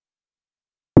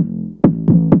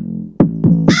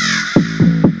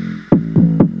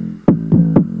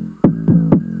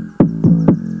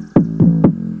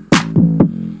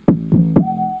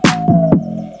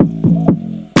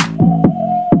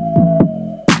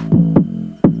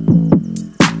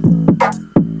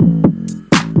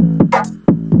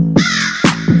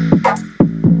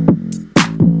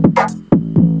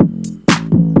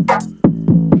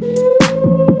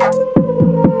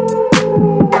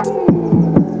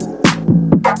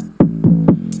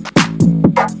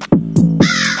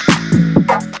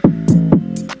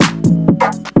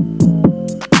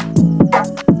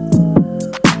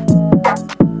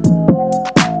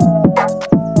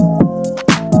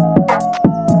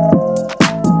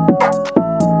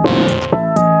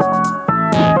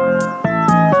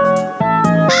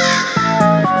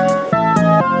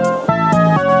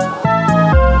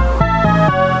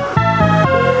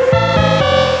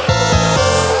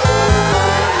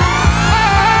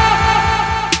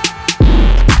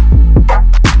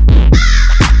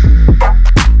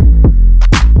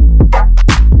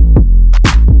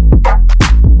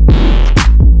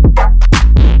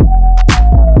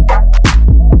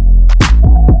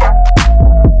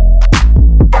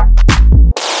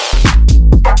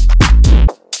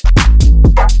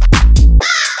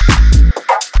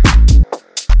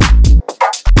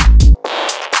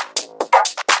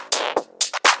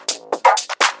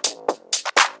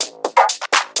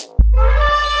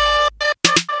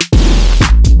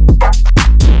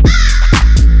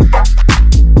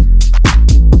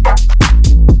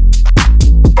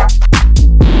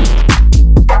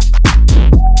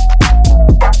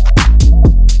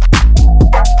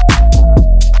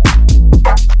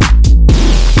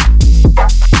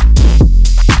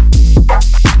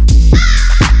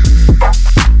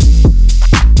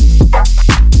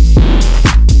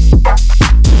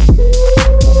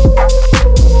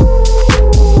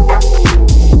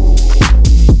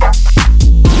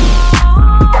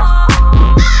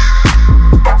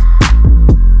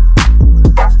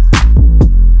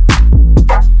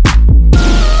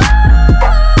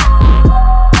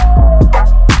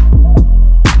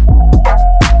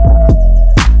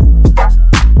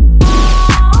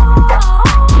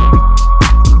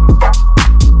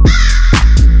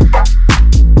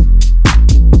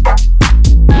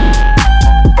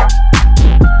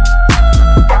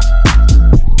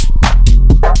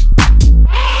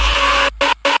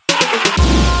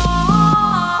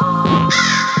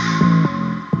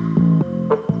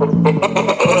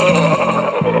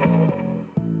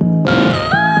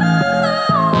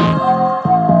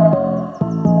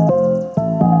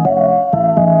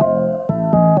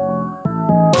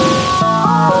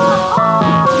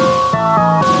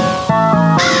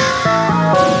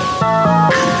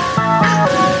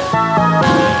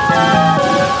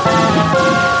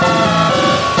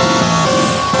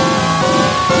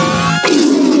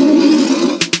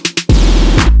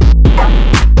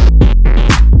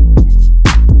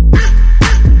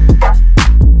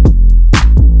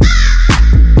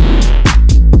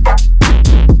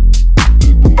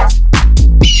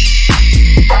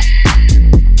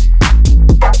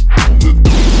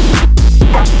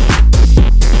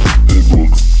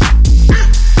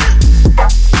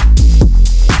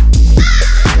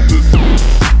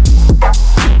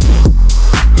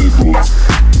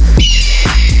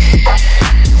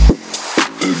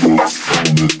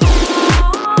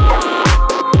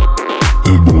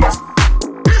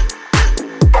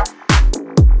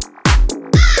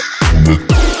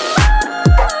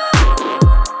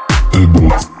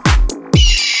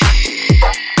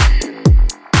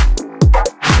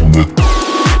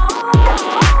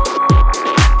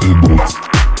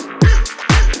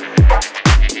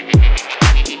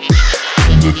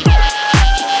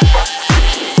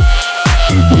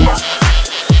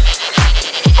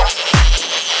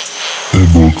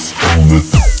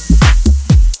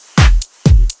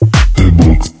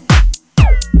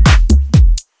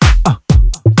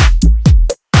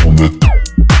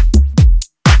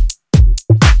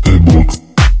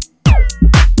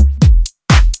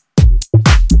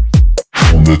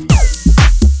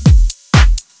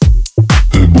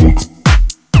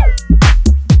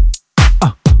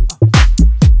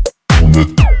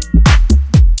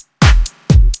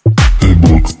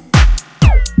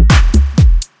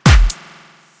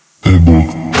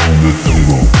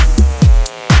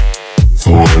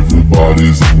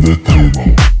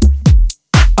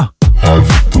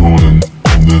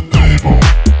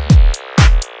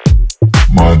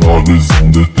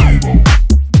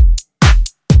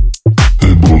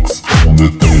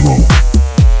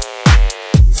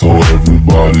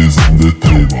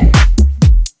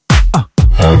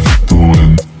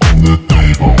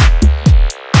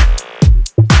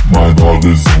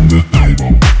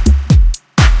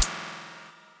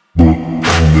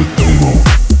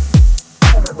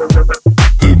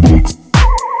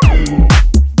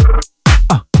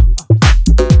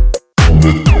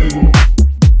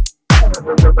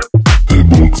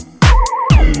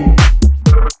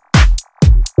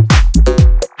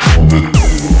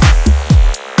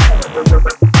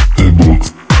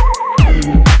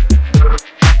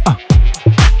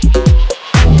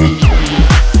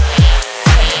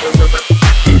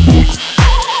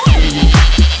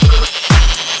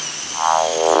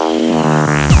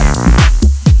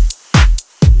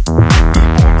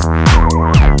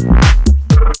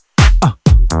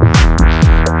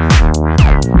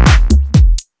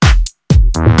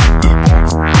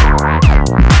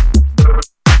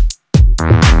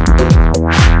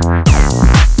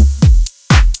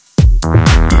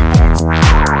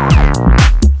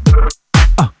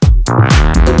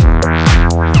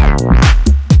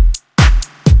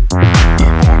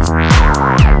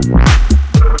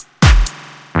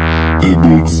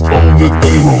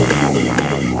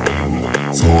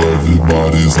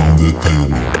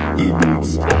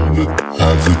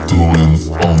Have the tools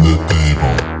on the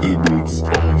table. The books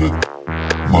on the.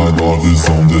 My dog is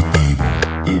on the table.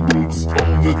 The books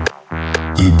on the.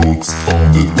 The books on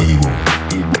the table.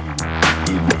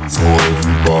 So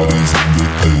everybody's on the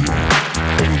table.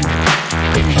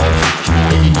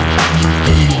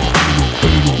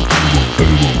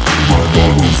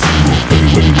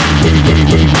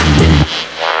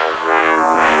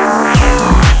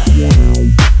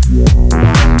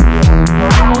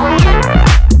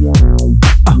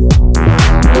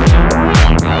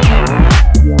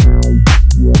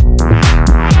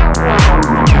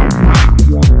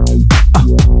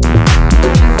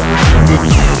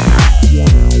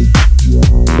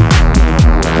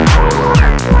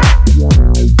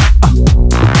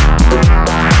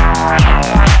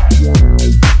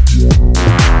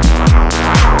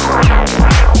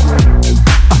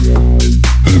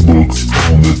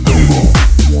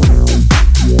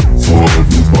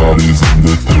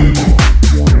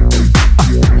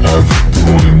 Have the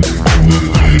tools on the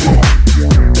table.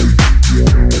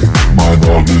 My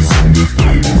dog is on the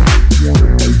table.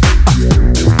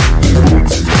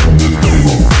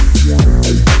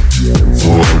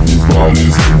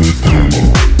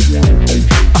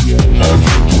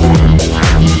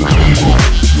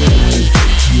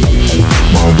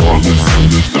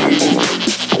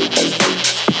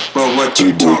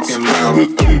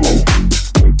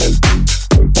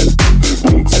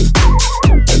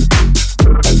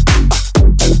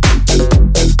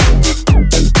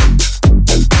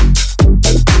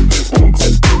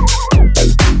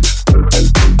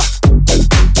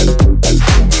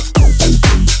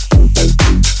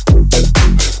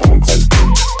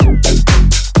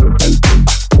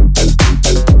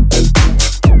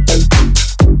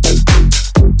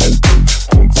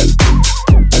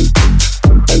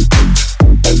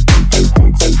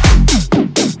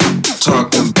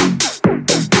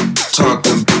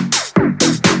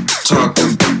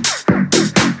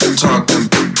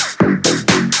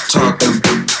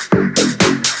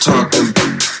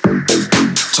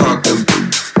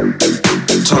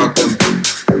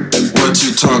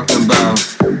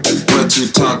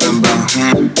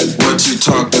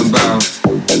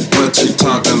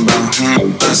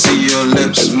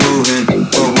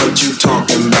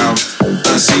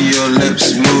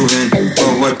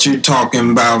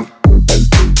 Talking about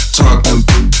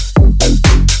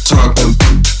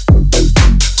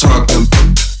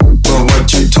but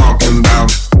what you talking about?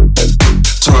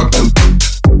 Talking.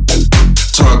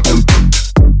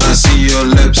 I see your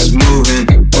lips moving,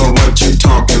 but what you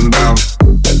talking about?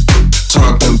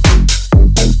 Talking.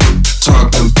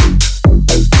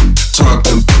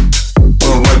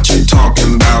 But what you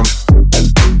talking about?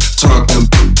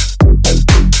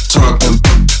 Talking.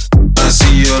 I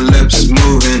see your lips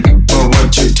moving, but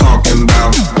what you talking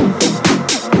about?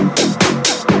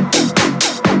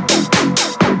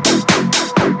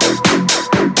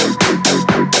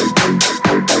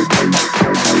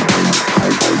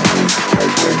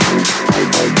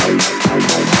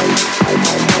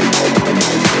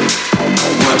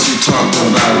 What you talking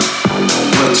about?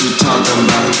 What you talking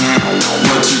about?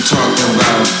 What you talking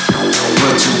about?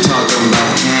 What you talking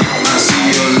about? I see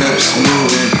your lips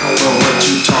moving, but what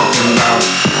you talking about?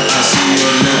 I see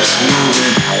your lips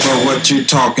moving, but what you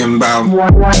talking about?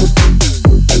 But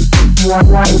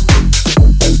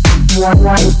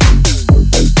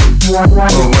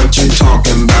what you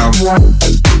talking about?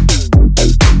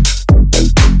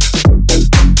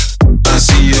 I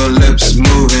see your lips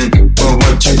moving, but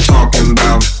what you talking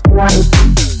about?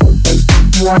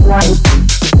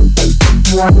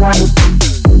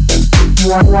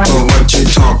 But what you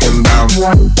talking about?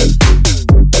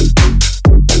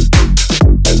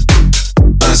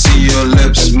 I see your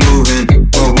lips moving,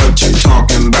 but what you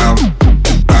talking about?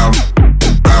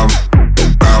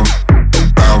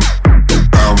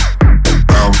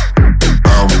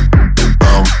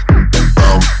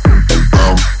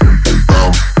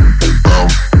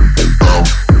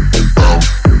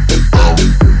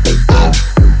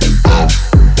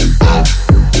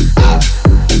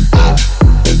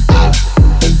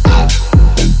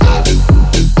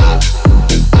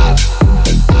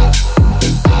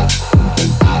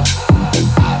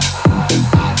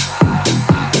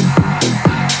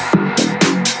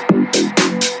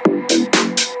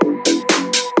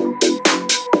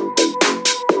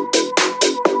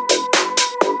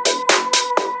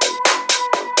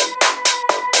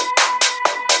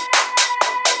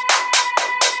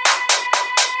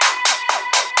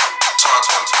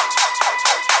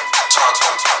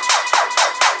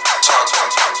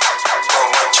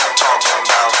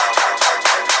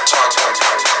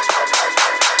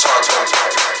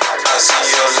 I see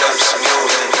your lips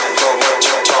moving, but what you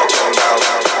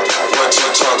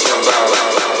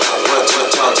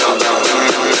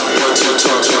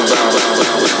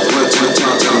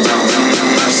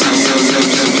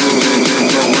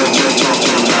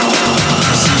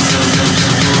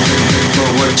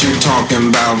what you talking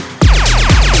about.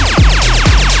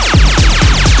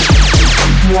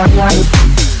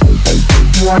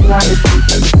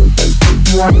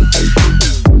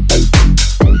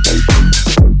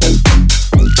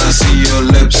 I see your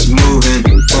lips moving,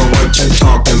 but what you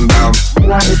talking about? But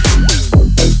what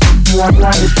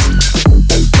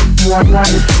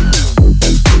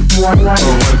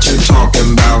you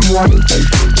talking about?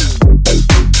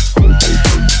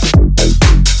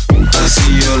 I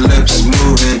see your lips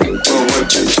moving, but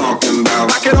what you talking about?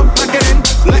 Back it up, back it in,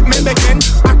 let me begin.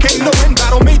 I came to win,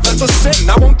 battle me, that's a sin.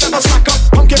 I won't ever slack up,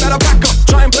 punk, you better back up.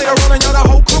 Try and play the role and you're the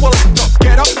whole crew will act up.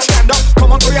 Get up, stand up,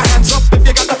 come on, throw your hands up if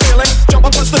you got the feeling. Jump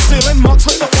up, touch the ceiling, mugs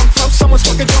with the funk flow. Someone's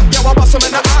fucking jump, yeah, I'll bust them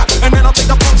in the eye. And then I'll take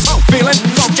the punks out. Feeling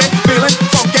funky, feeling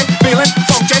funky, feeling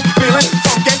funky, feeling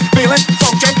funky, feeling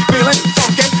funky, feeling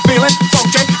funky, feeling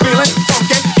funky, feeling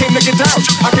funky. Came to get down,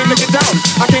 I came to get down,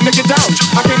 I came to get down,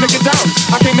 I came to get down,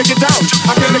 I came to get down,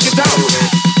 I came to get down.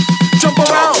 Jump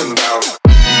around.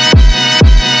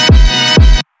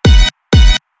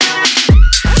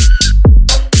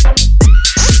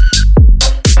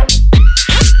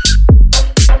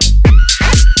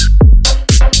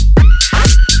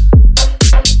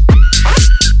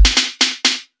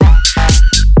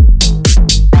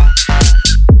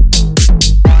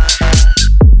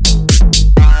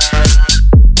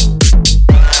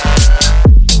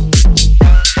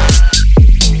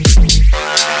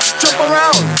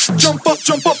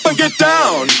 Jump up and get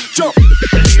down. Jump.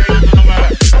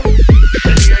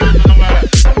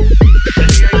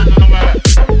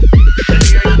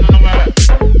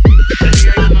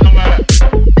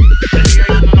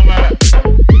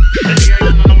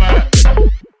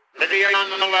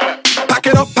 Pack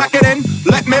it up, pack it in,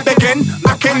 let me begin.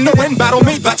 I came to win, battle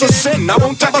me, that's a sin. I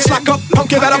won't ever slack up,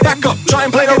 punk, you better back up. Try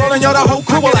and play the role and you're the whole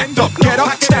crew will act up. Get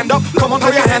up, stand up, come on,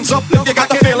 throw your hands up if you got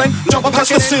the feeling. Jump up, touch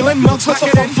the ceiling, mugs, let the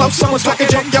funk flow. Someone's fucking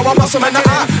jump, yeah, I'll bust them in the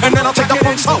eye. And then I'll take the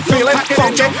punks out. Feeling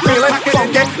funky, feeling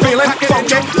funky, feeling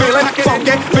funky, feeling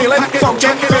funky, feeling funky, feeling funky,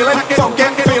 feeling funky,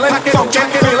 feeling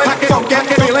funky,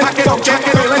 feeling funky, feeling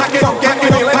funky,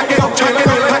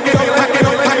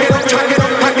 feeling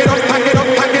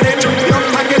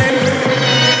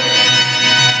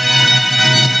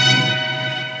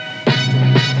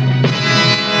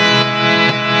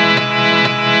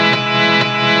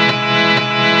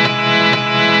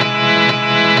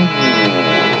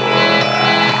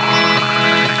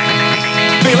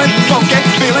feeling funky,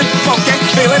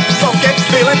 feeling funky,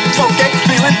 feeling funky,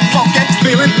 feeling funky,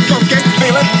 feeling funky,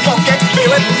 feeling funky,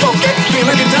 feeling funky,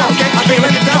 feeling it down, I'm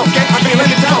feeling it down, I'm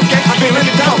feeling it down, I'm feeling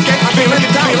it down, I'm feeling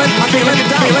it down, I'm feeling it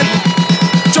down.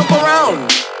 Jump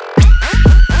around.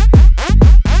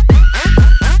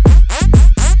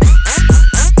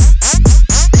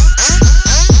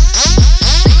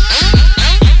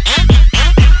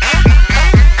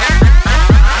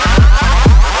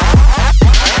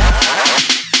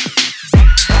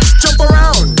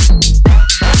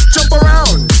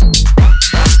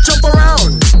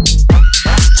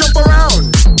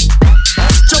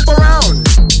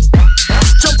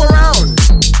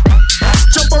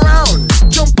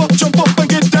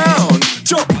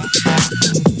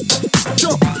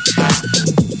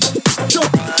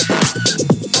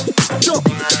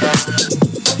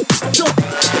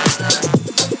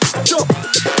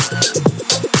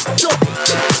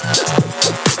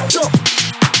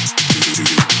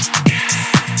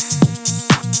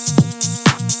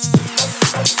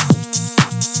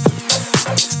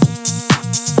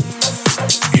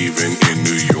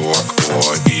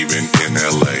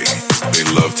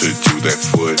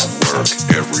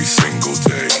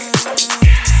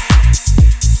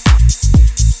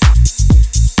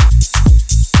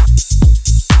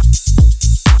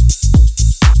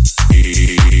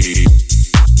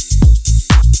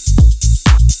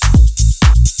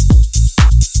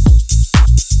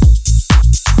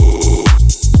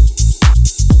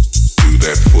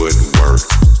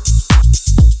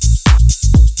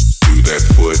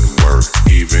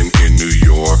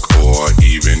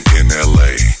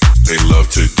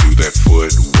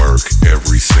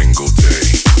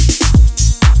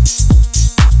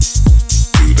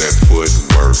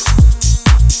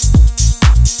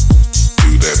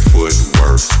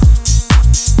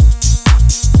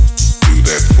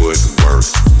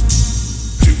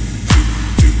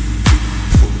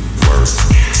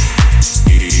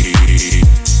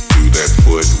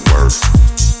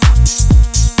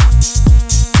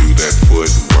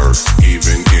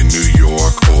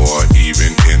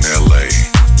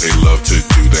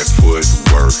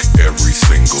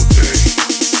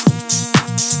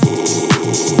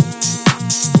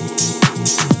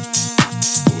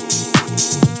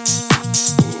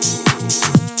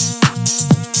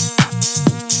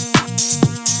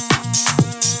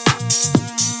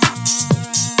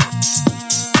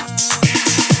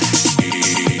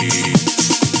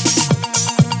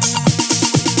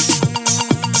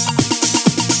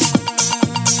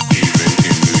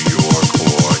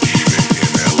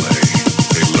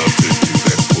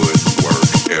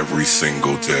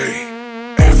 single day.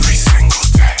 Every single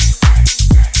day.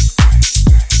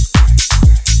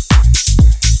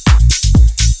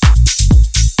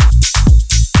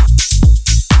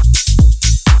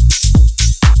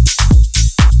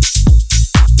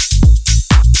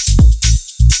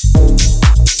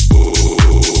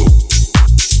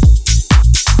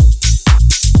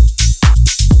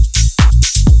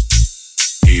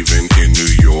 Even in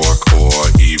New York or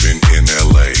even in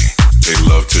LA, they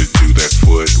love to do that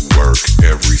footwork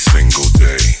every single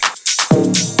day.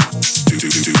 Do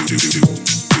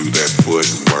that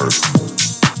footwork.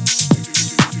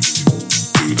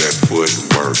 Do that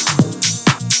footwork.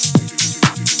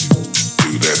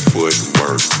 Do that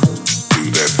footwork.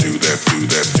 Do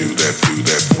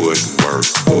that footwork.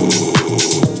 Oh,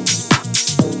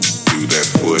 do that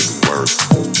footwork.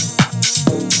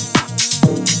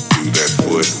 Do that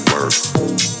footwork.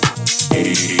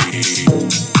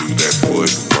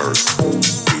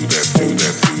 Do that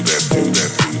footwork.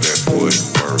 Do that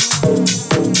footwork.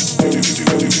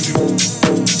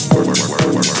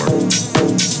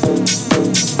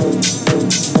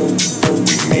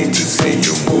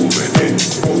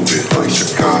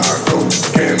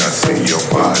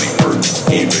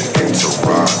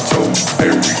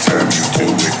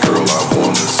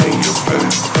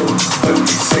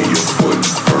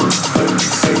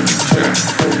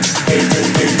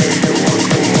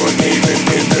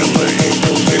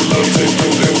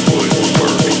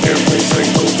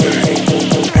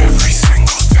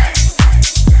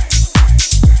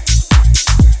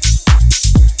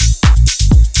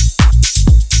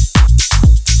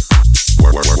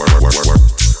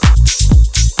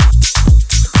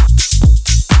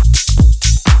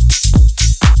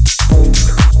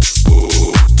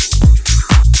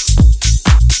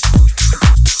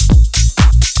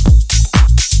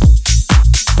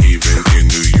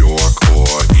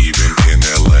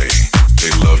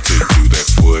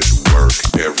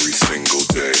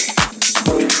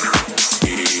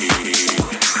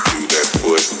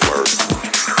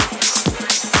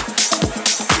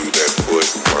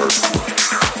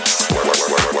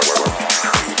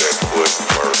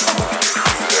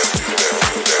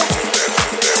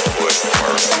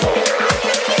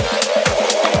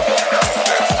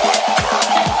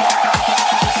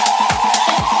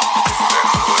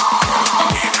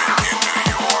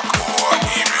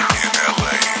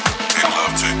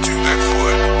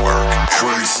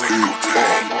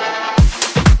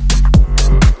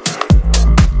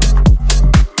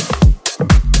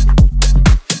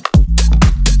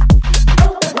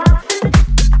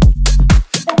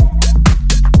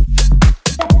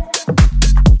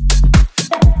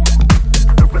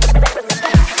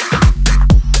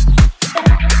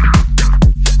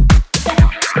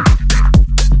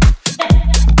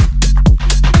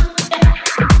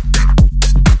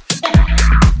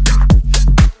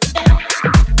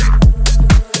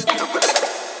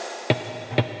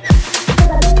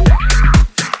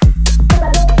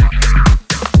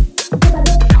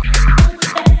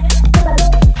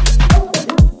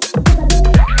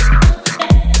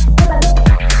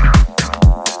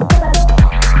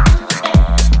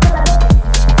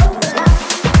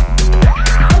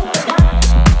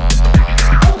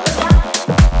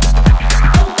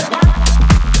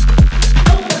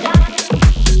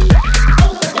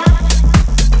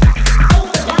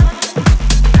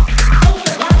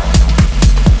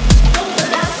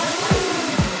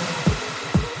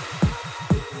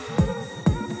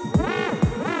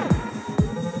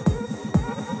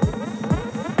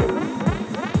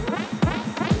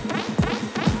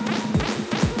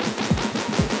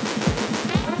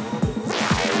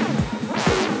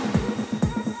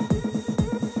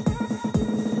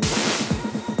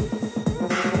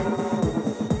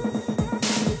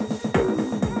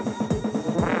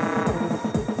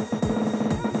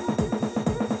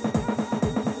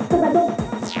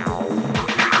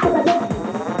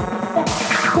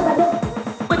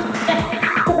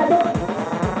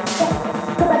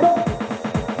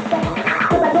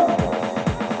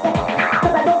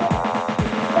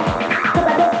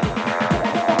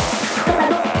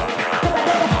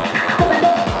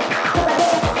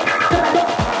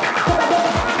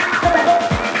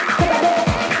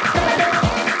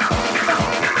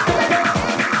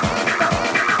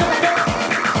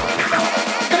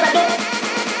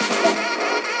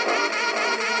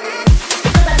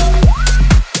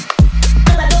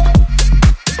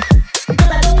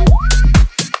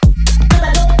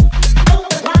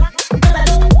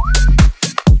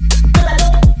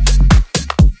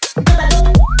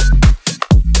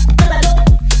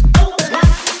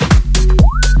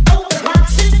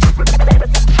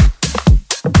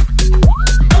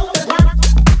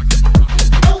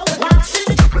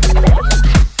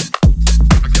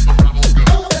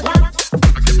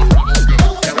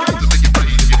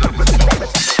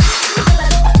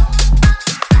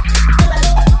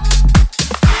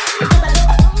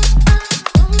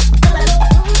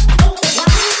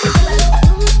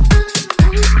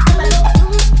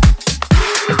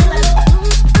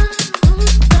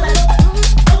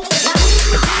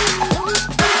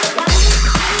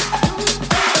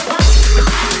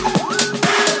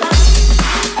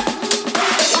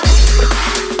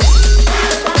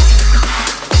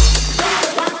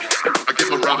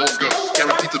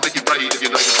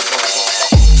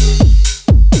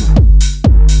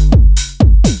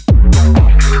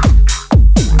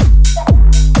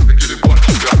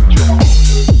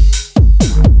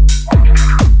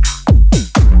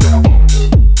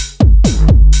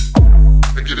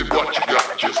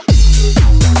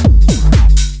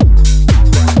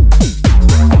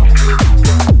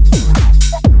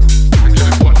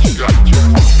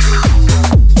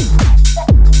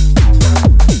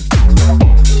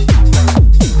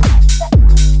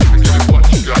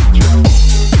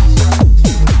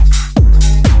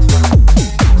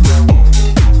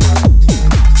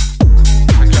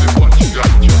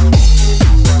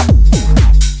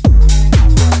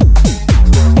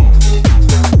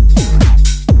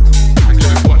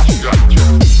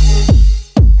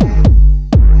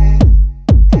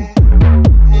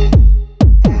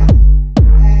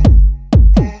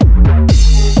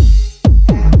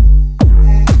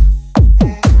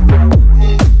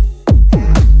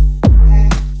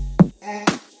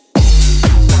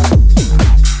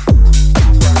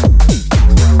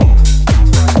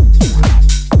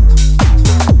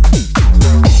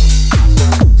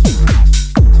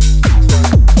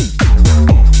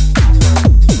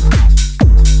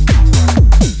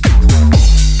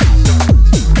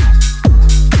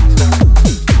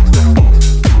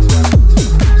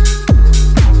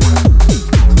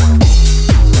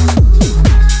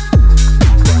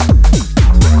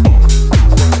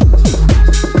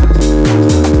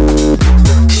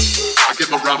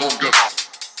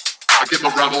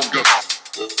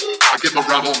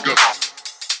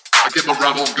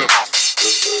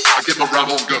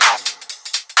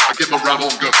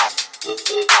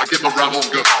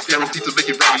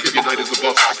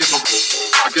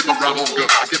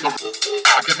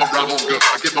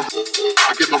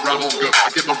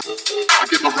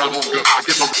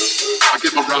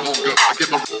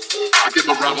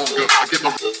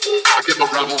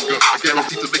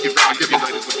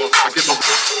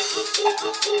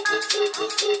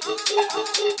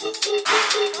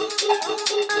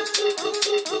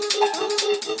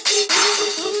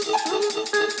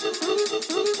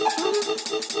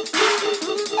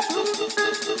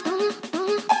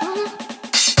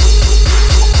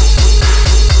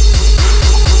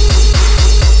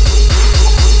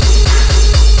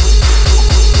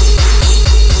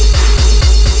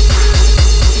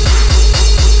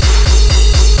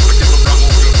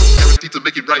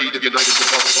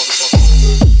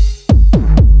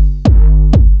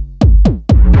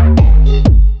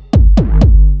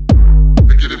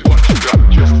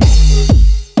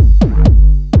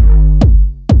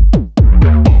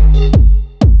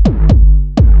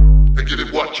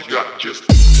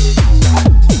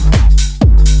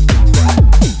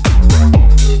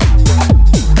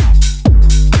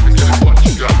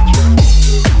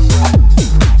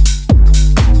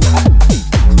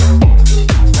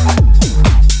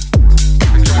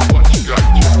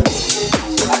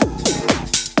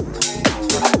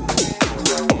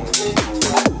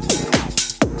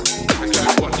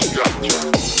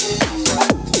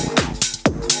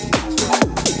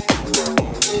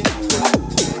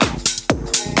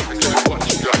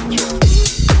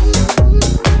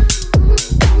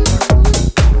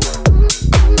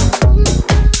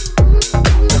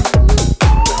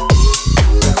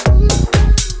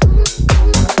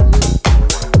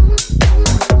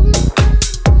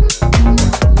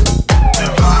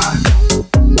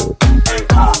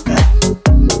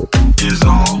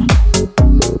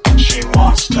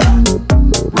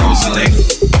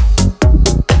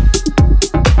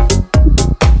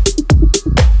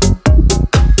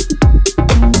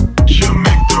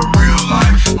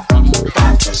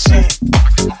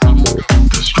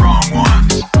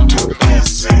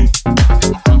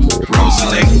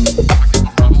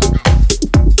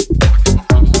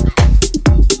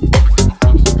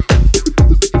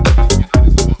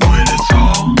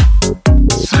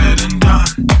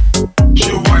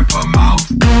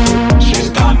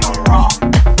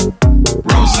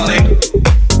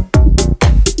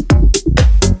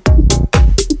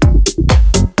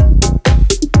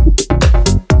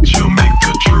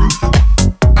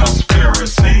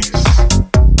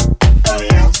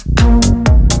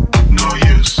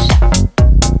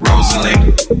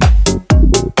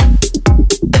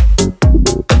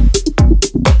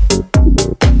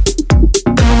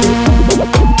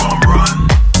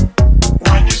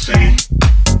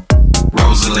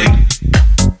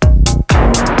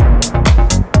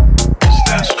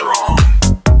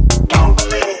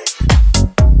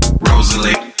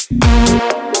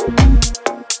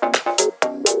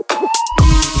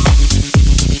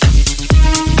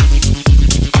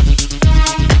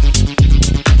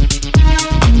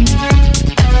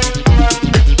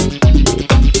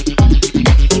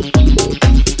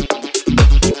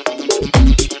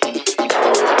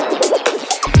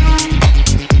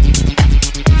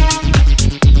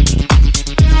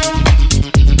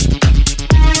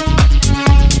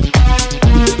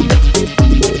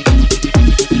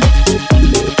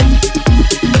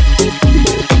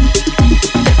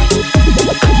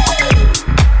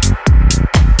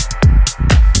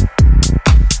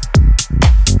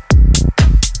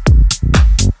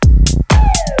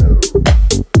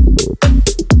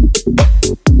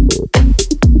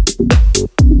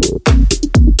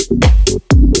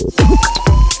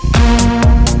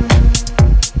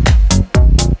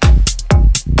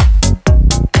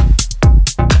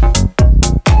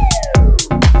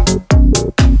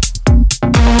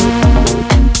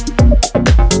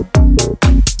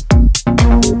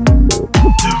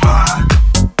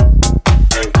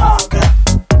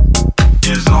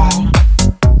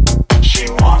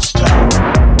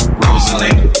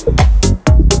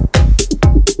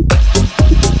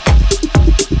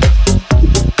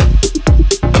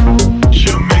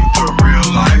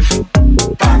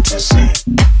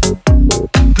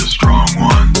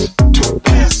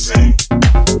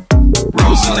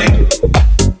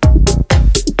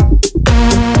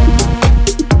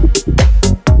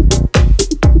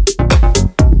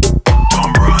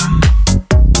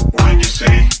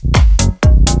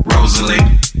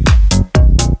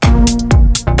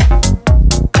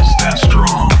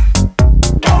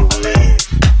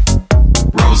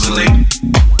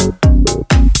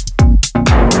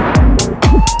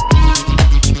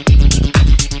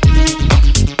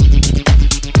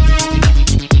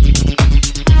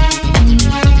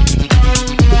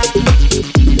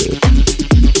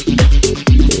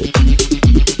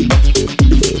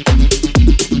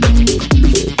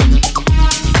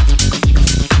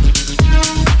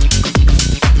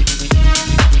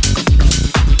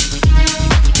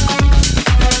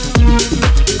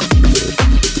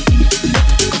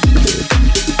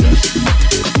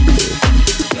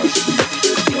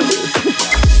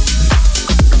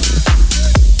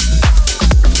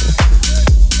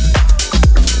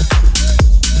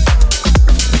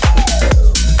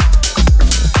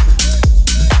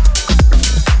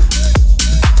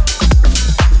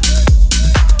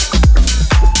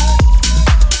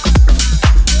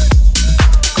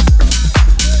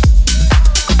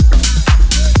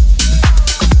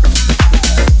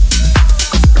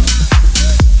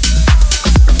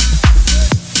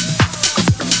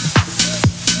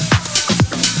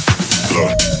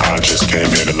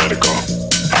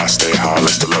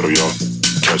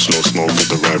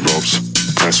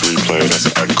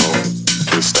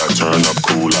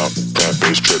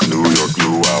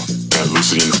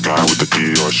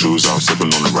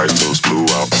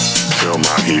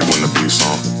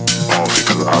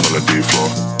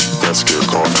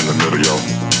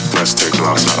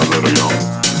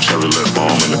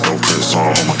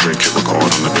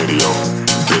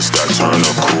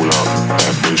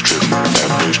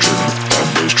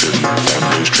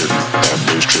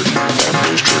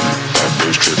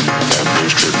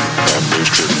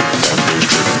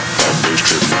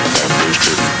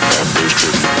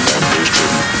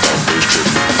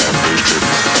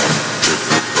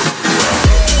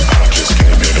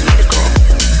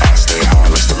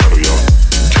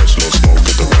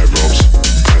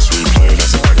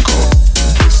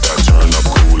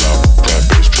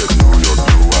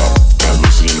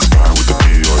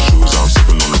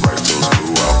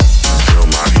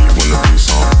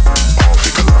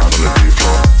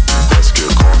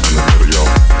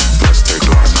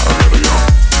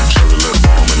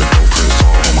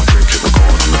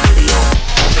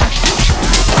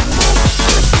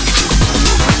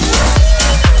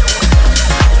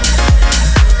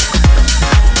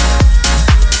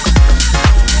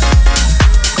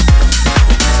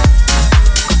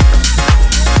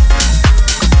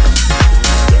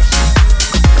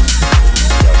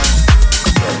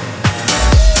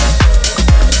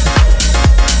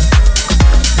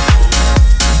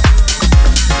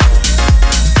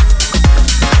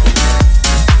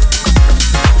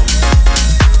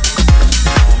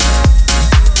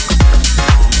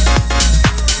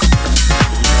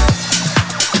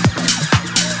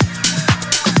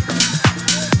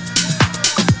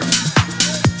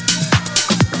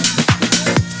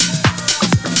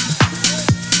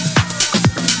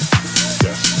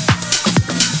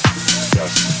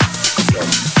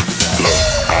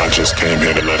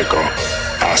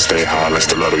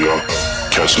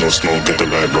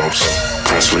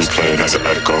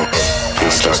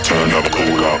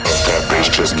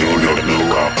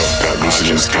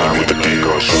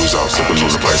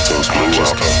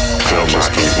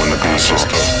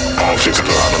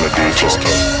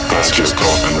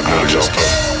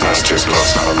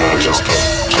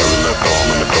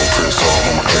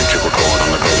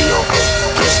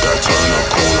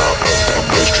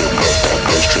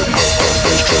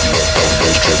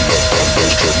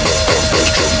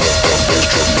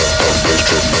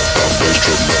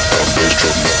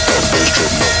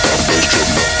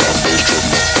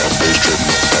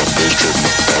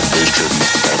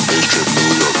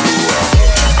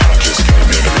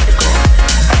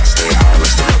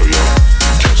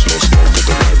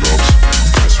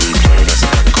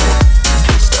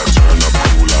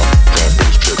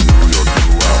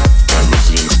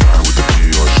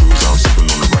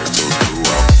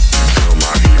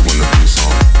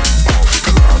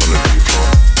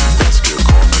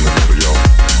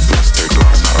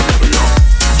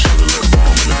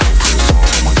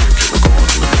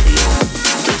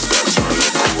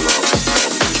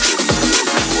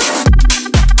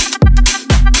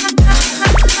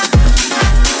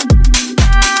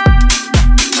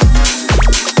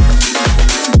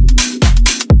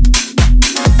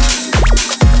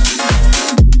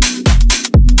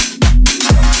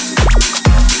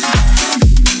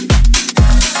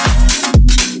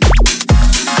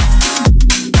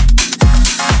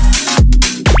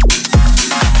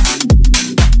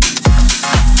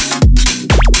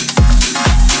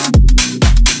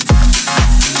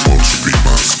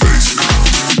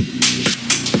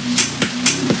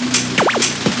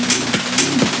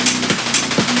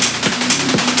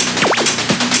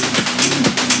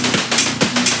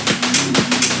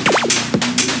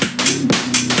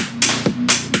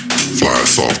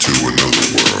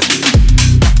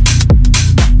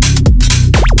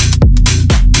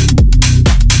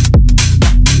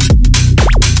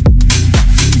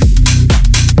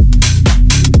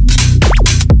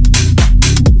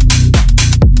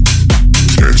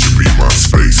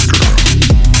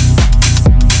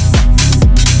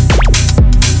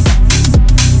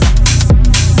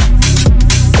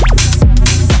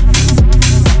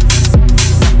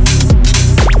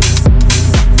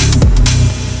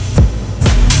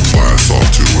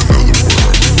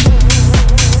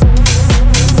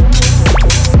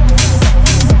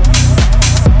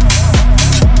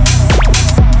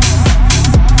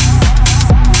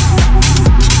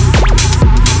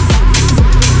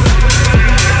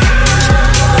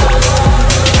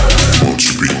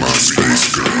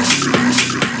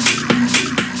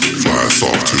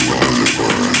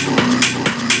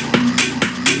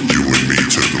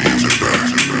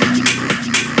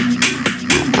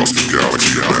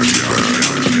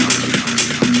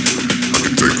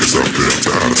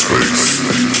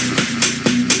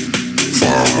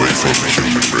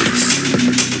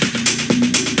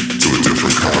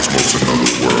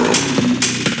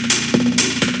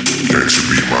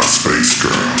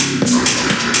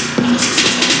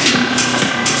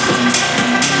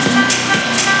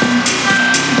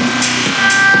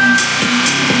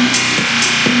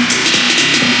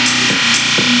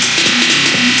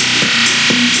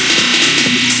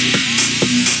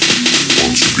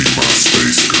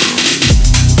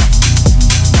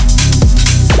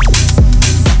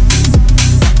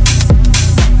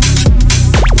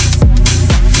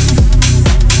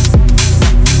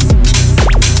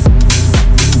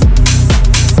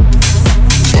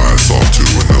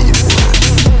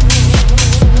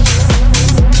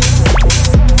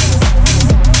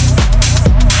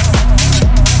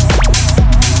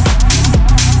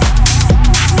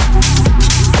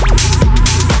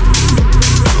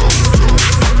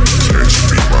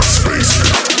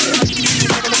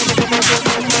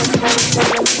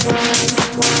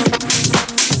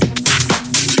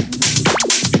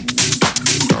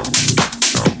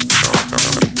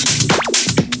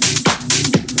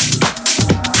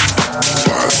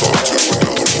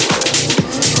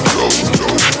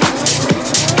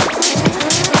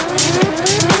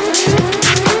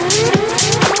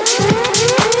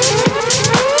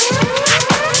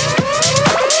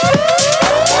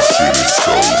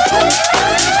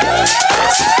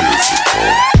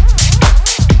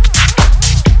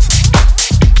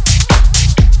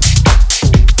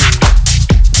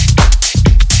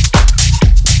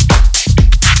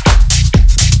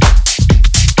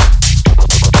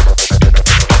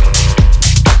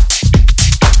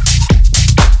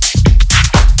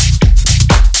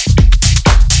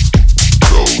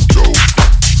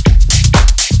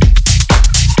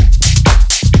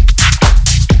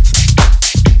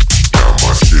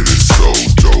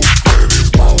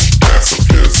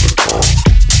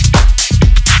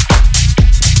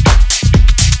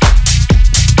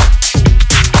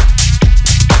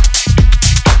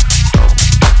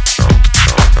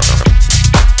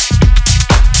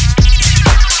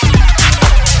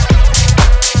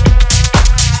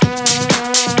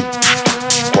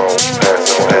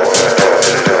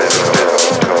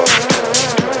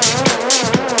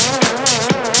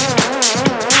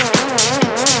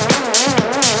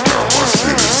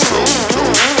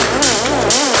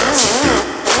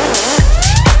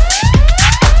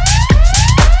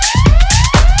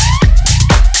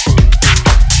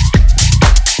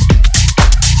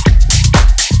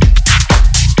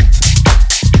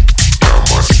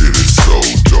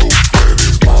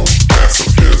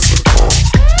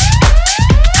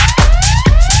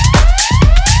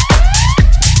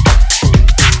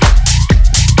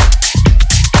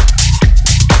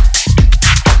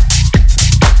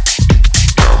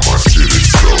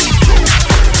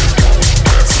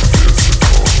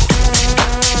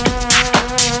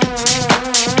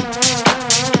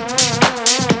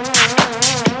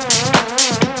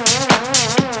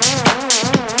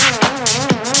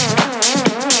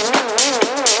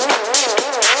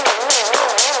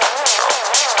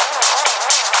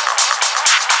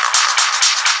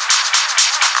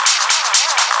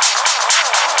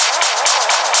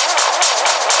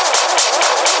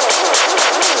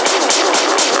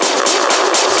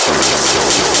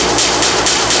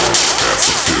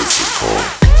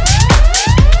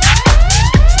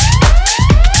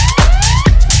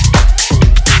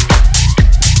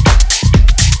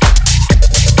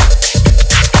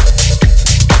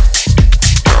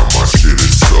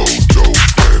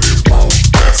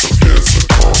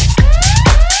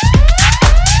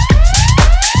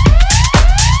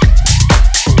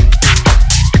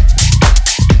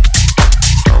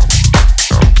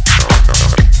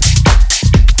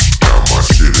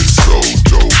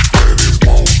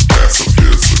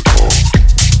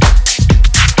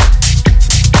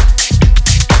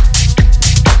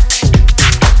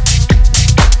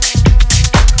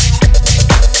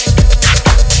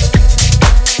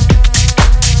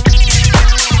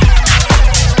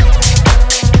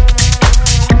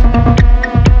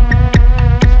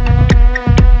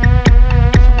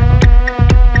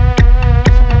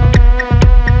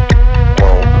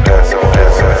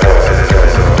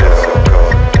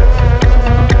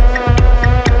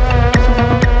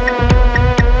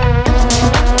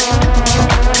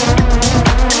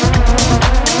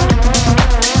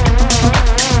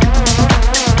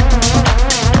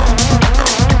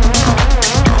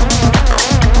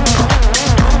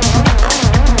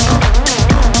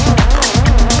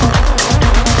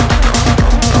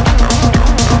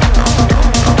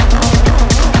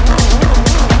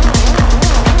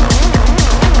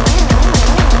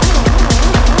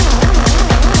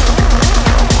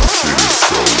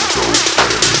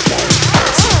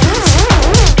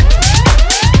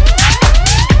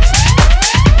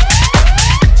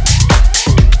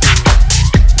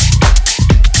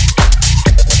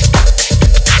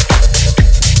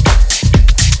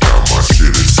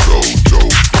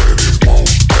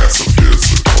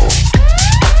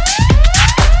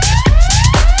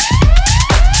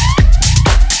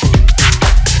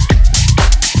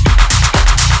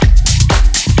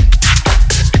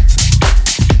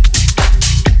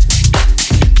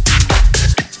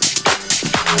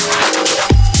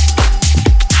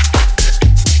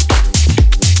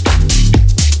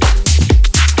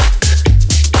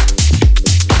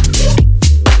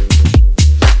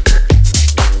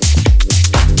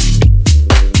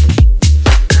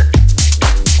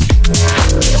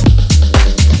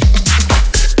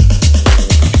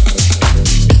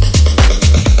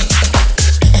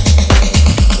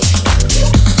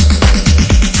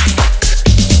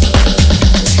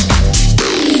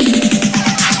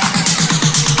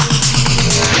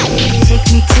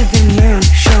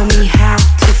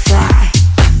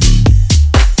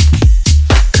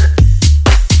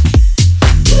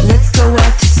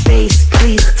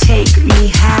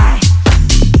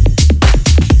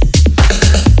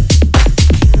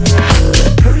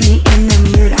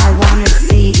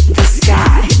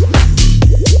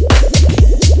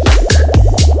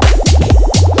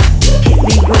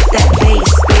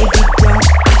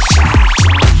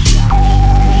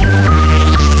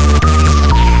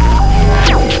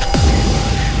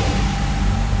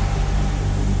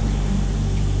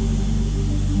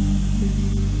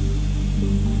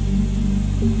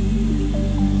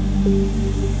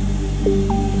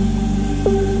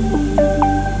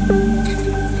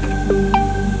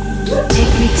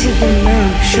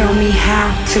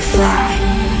 to fly.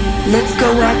 Let's go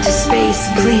out to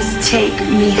space, please take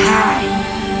me high.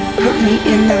 Put me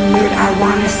in the mood, I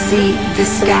wanna see the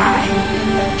sky.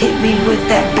 Hit me with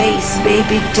that bass,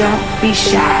 baby, don't be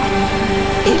shy.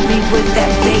 Hit me with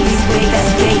that bass, way that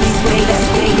bass, way that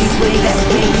bass, way that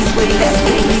bass, way that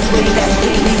bass, way that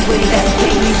bass, way that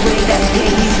bass, way that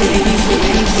bass, baby,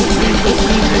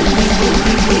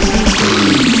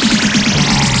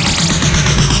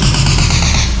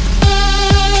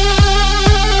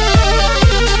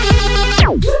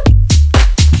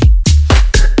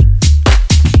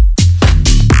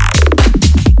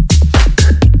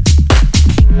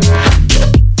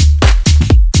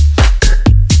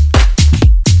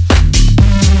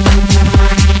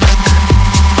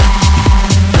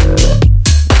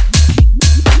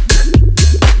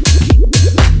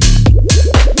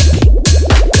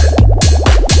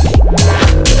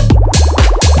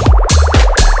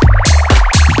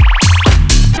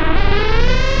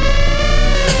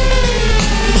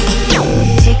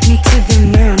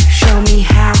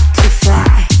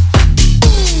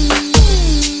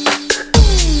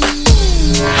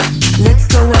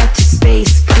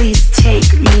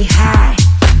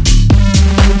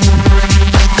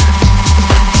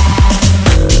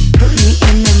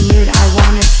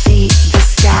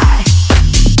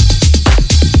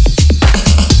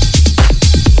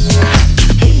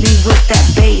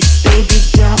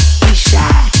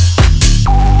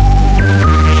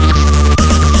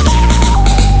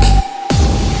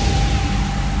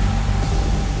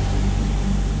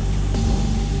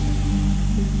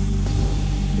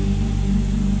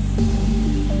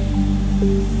 Take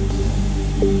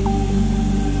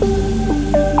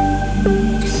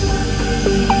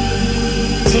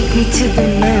me to the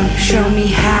moon, show me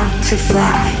how to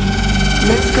fly.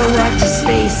 Let's go out to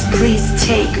space, please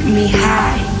take me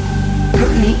high. Put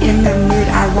me in the mood,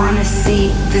 I wanna see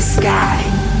the sky.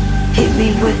 Hit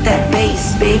me with that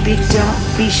bass, baby,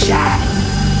 don't be shy.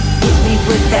 Hit me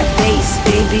with that bass,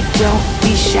 baby, don't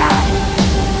be shy.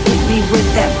 Hit me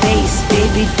with that bass,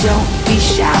 baby, don't be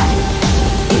shy.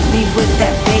 Hit me with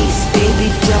that bass, baby,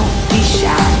 don't be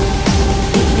shy.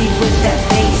 Hit me with that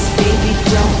bass, baby,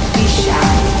 don't be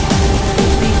shy.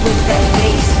 Hit me with that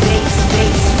bass, bass,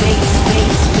 bass, bass,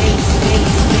 bass, bass,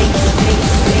 bass, bass,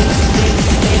 bass, bass, bass,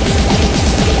 bass,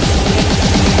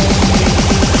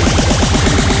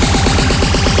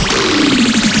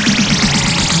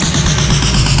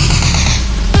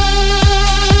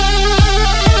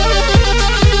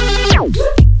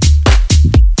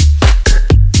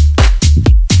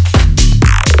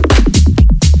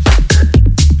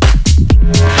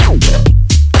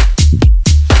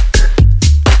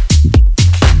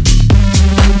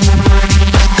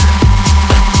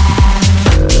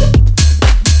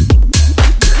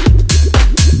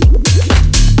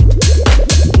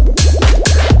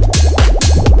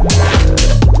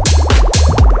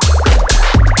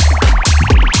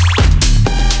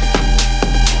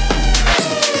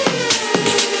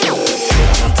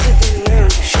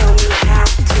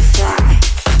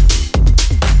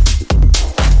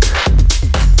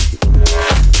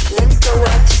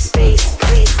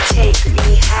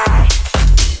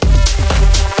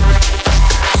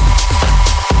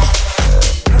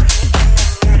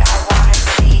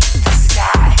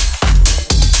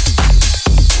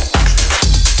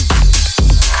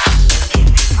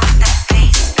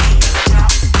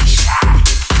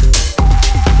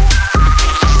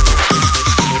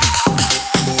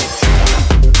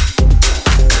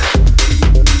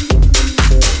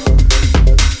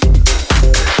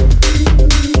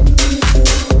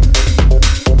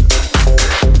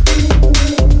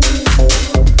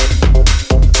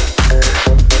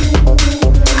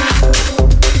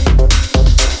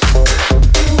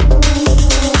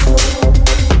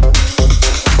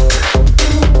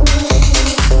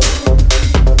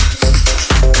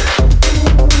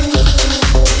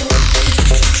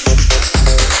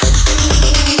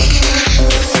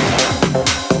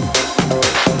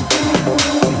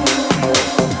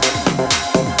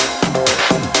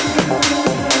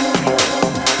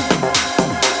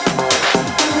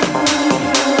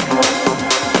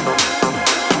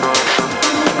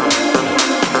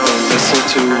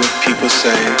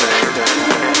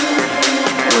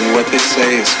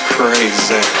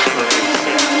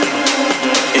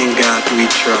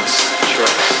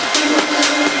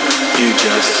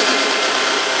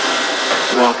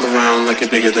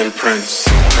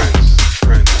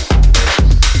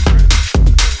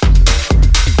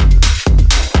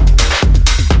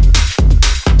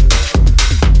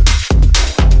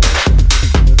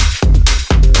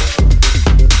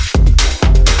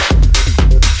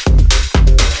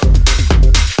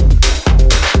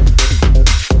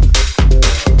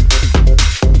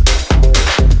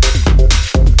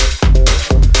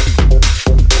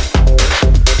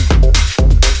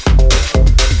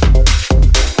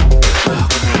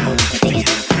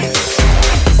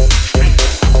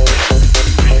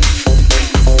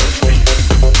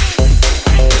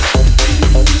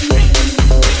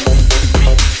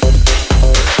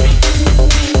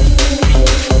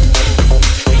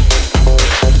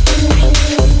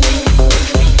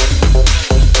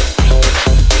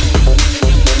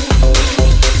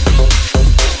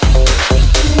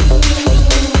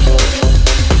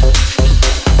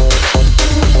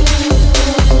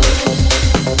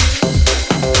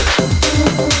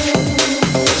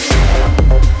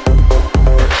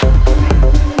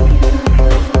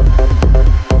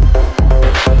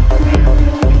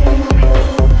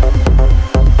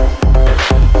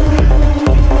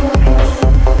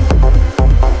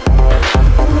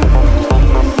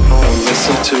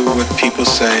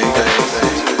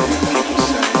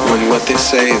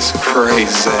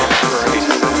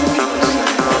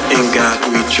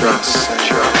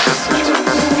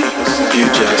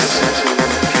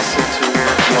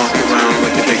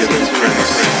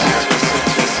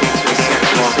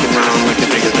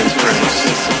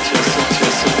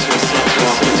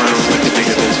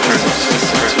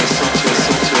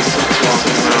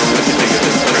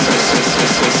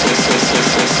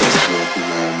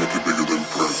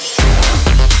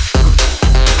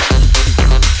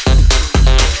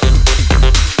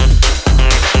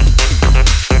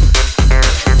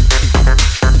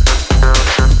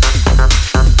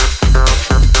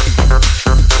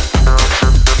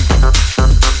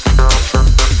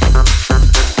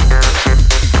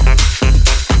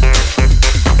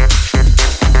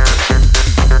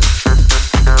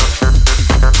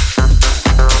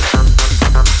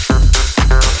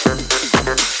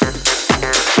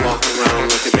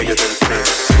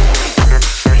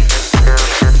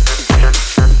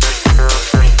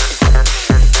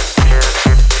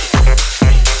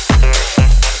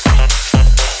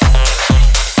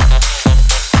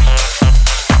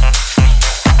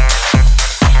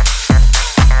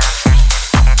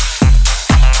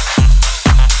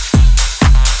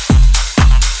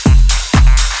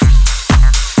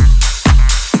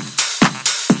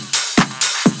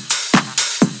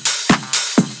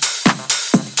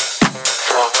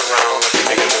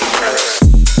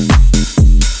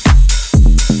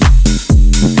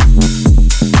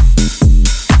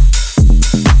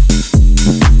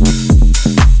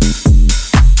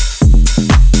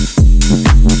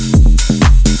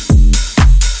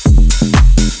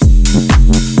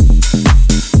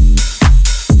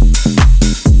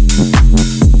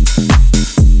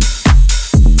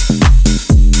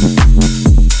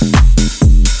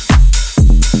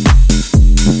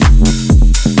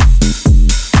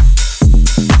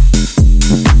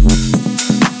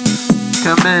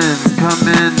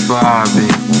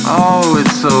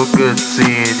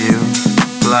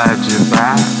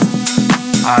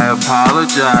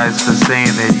 apologize for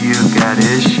saying that you got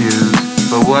issues.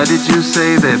 But what did you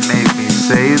say that made me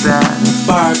say that?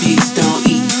 Barbies don't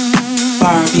eat,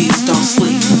 Barbies don't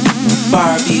sleep,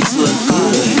 Barbies look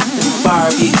good,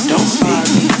 Barbies don't speak.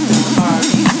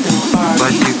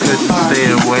 But you couldn't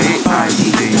stay away, I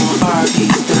see.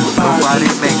 Cause nobody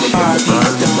makes you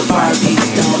buzz like me.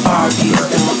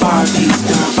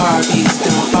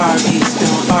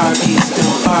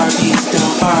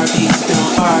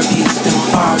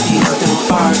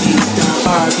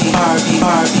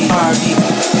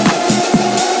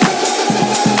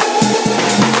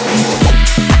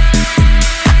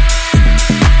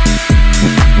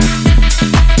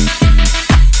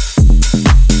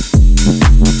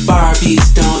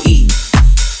 Barbies don't eat,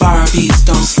 Barbies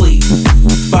don't sleep,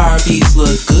 Barbies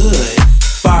look good,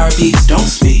 Barbies don't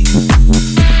speak.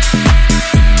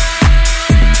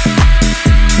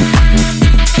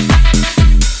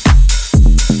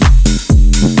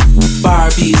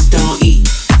 Barbies don't eat,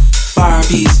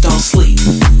 Barbies don't sleep,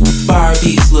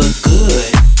 Barbies look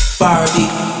good, Barbie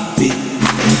beat.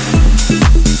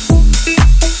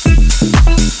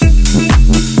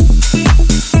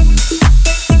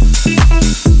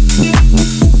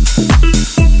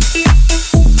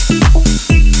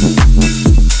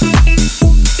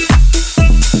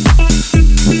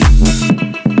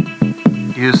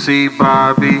 You see,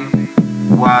 Barbie,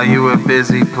 while you were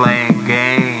busy playing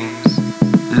games,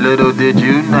 little did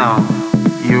you know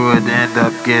you would end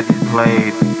up getting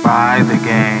played by the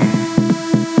game.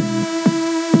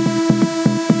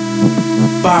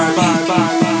 Barbie.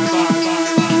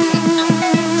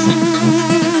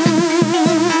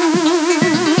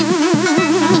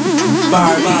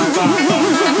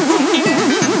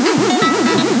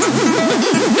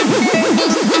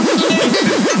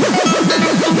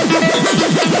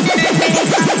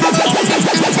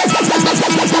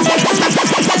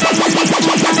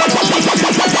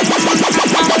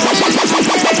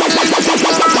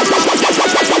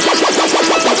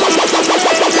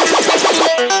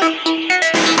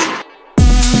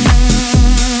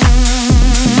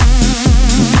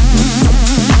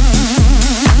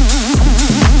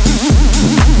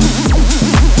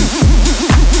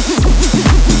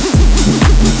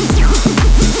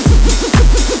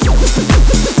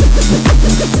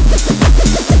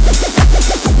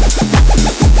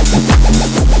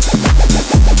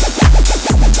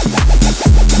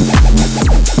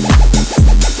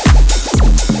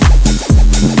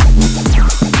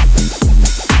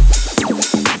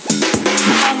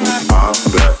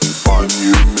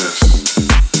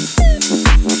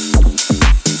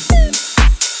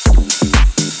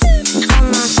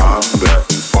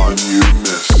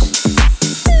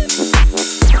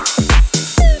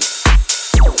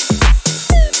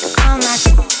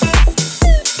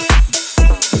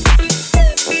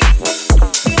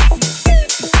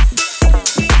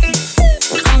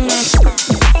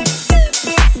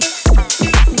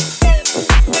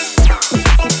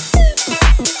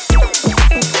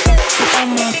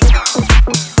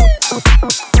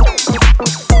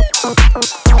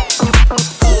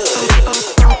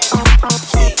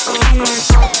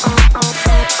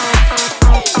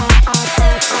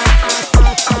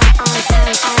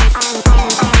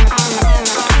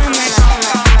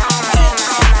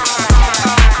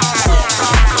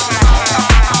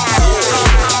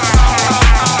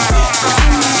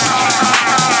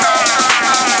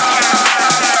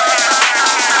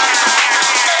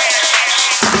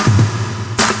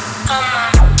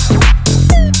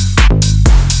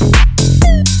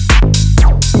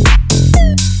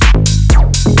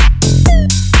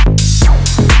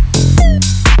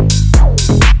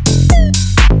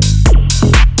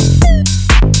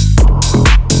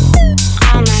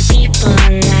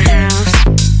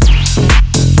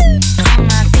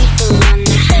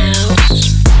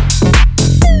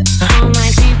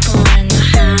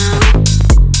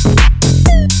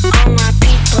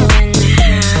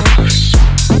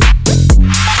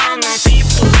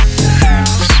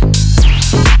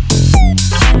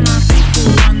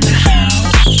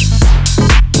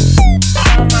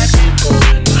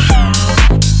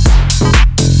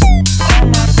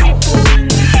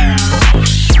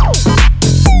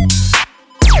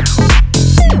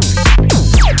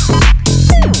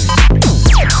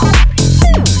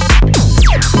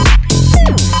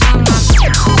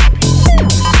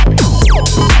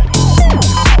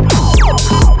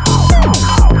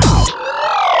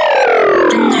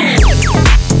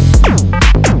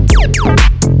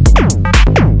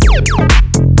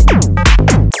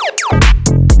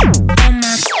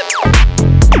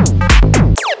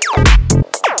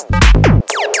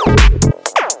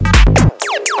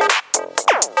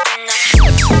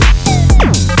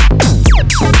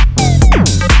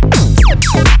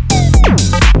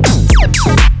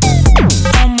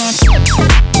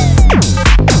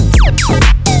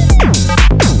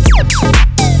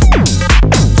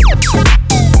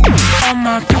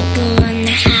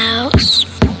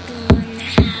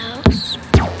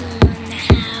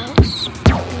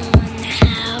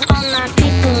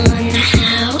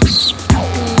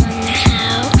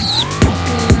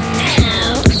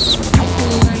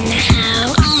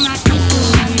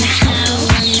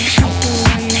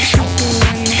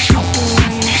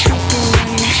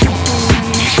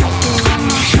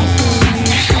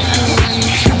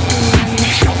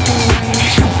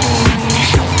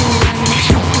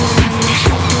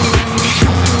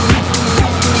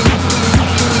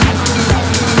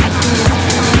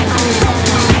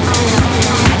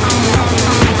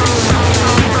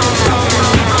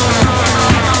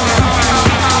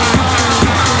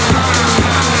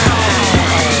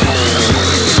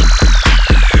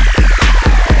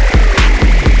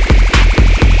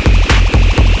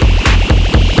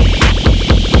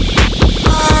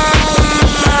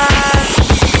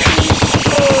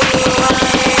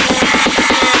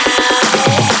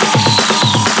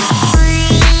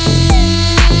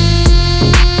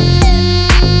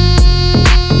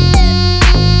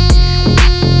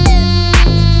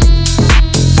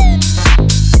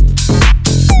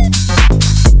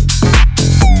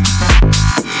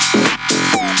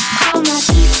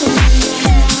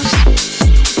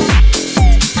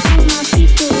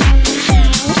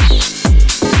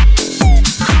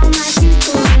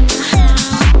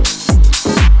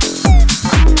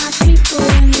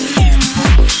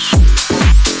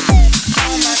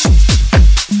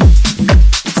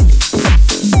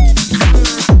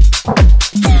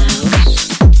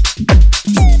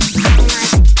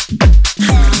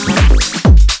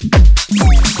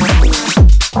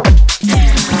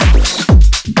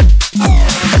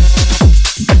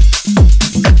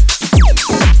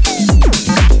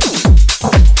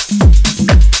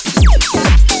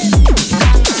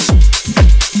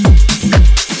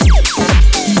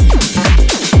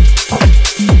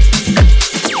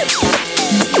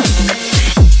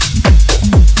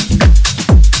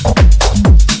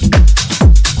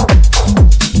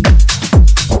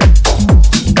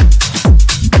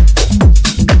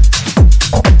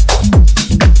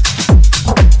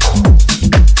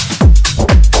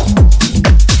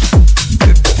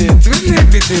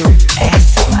 do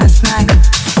acid last night?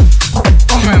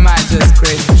 Or am I just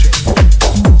crazy?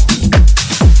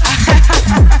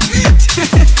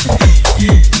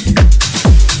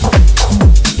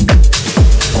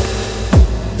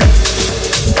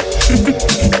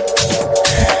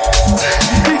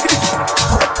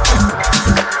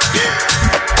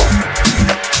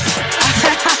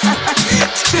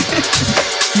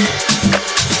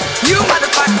 You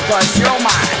motherfucker bust your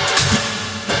mind.